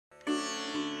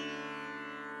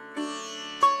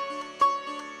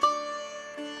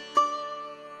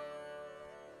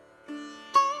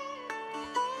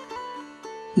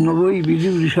Navai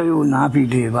vidu rishayo napi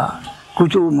deva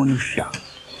kuto manushya.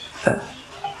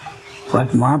 What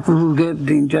Mahaprabhu gave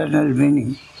the internal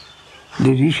meaning,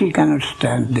 the Rishi cannot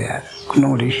stand there.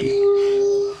 No Rishi.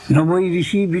 Navai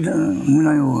Rishi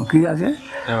munayo. Ki ache?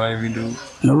 Navai vidu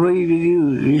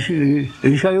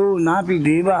rishayo napi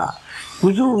deva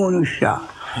kuto manushya.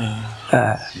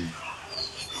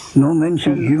 No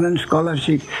mention, human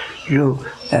scholarship to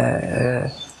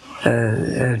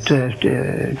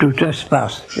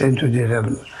trespass into the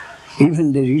realm.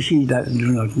 Even the Rishi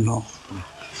do not know.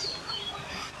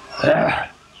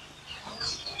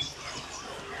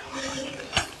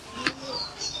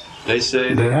 They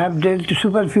say they have dealt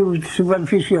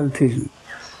superficial theism.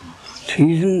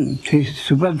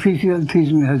 Superficial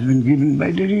theism has been given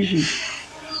by the Rishi.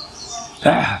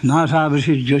 What are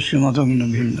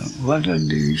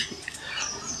the Rishi?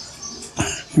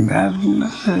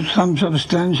 Some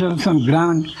substantial, some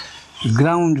ground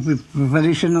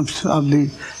preparation of the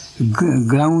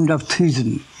ground of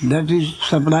theism that is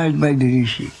supplied by the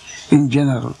Rishi in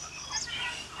general.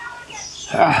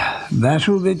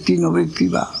 Vasu Vetti no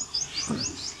Vettiva.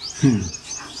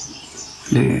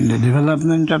 The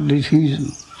development of the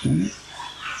theism.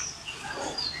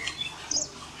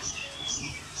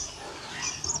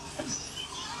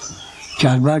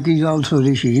 Charvaki is also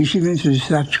Rishi. Rishi means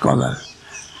research scholar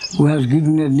who has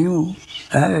given a new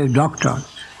doctor.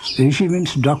 Rishi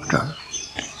means doctor.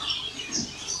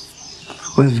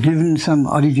 Who has given some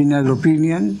original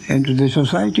opinion into the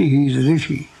society, he is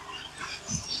Rishi.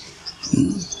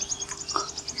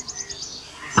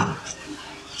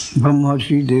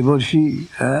 Brahmarshi, Devarshi,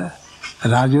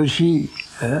 Rajarshi,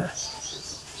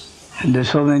 and there are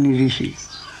so many Rishi,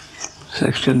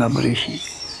 section of Rishi.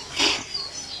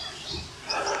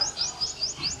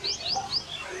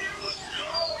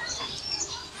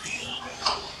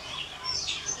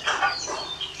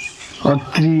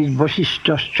 Atri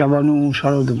Vasishtas Chavanu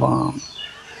Saradvam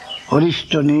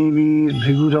Harishta Nemi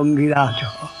Bhigurangiraja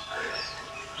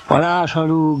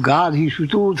Parasaru Gadhi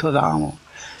Sututadamo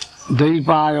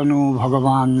Daipayanu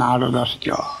Bhagavan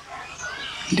Naradastya.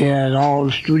 They are all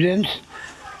students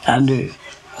and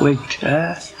with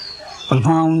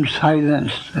profound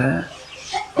silence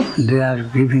they are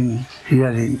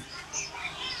hearing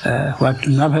what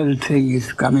novel thing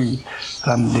is coming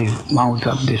from the mouth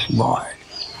of this boy.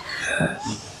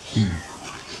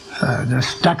 The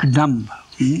stuck dumb,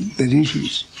 the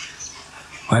rishis.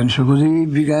 When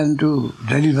Sukadeva began to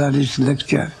deliver his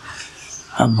lecture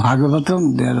of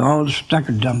Bhagavatam, they are all stuck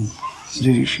dumb,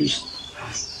 the rishis.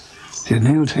 The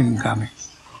new thing coming.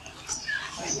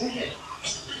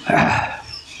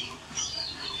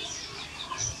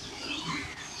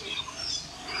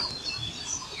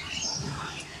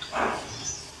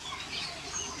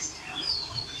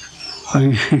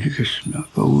 Hare Krishna,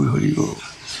 Gaur Hari Gaur.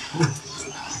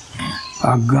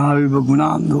 Aggaviva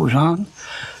gunan doshan,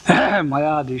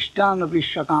 maya dhishtana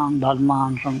vishyakan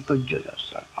dharman samtajya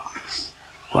sarvan.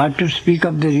 What to speak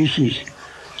of the rishis?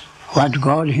 What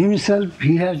God himself,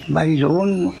 he has by his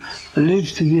own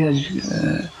lips, he has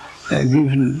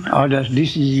given orders,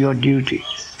 this is your duty.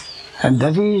 And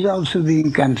that is also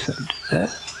being cancelled.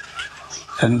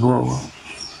 And go,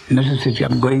 necessity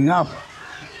of going up.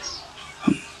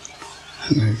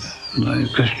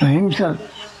 Krishna himself,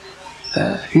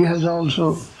 he has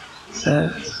also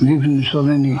given so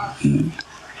many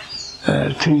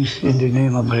things in the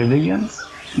name of religion,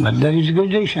 but there is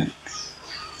gradation.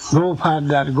 Go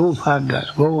further,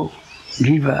 go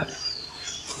deeper.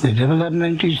 The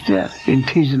development is there in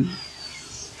theism.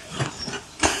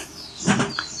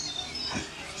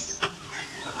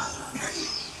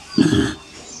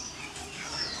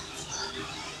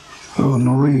 Oh,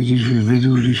 no way,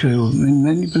 in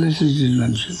many places it is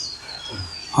mentioned.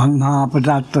 Anna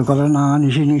padatta karana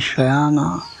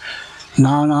nishinishayana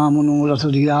nana munu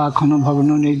rasudhira khana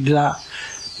bhavano nidra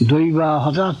dvaiva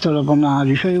hatattarapana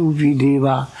rishayupi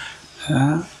deva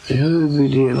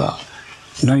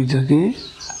naitake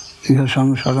iha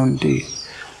samsaranti.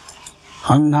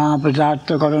 Anna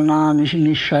padatta karana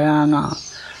nishinishayana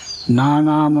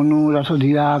nana munu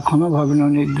rasudhira khana bhavano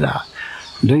nidra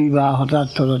Deva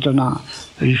hatattarapana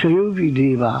rishayupi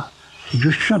deva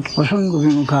jushat pasanga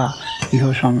vimukha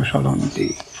iha samsaranti.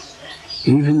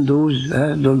 Even those,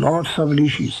 the lords of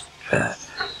rishis,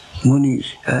 munis,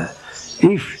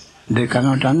 if they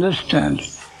cannot understand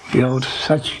your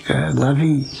such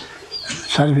loving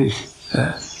service,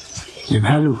 the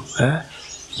value,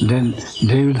 then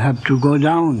they will have to go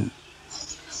down.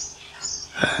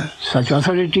 Such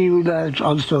authority will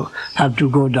also have to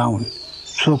go down.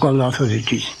 So-called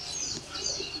authorities,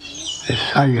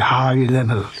 a high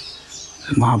level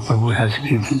Mahaprabhu has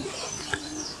given.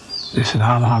 this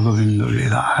Radha Govinda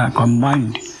Lila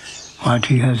combined. What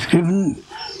he has given,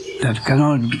 that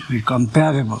cannot be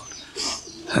comparable.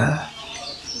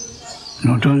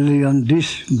 Not only on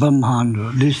this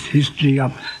Brahmanda, this history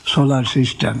of solar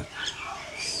system,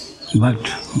 but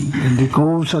in the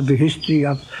course of the history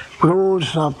of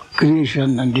crores of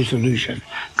creation and dissolution,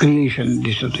 creation,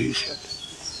 dissolution.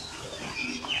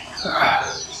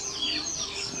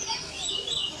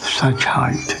 Such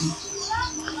high thing.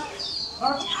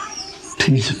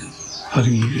 Theism,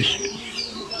 Hare Krishna.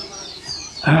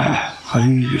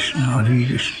 Hare Krishna, Hare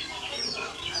Krishna.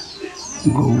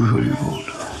 Gaur Hare Gaur.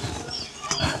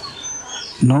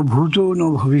 No bhuto, no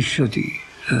bhavishyati.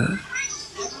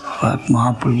 What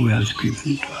Mahaprabhu has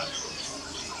given to us.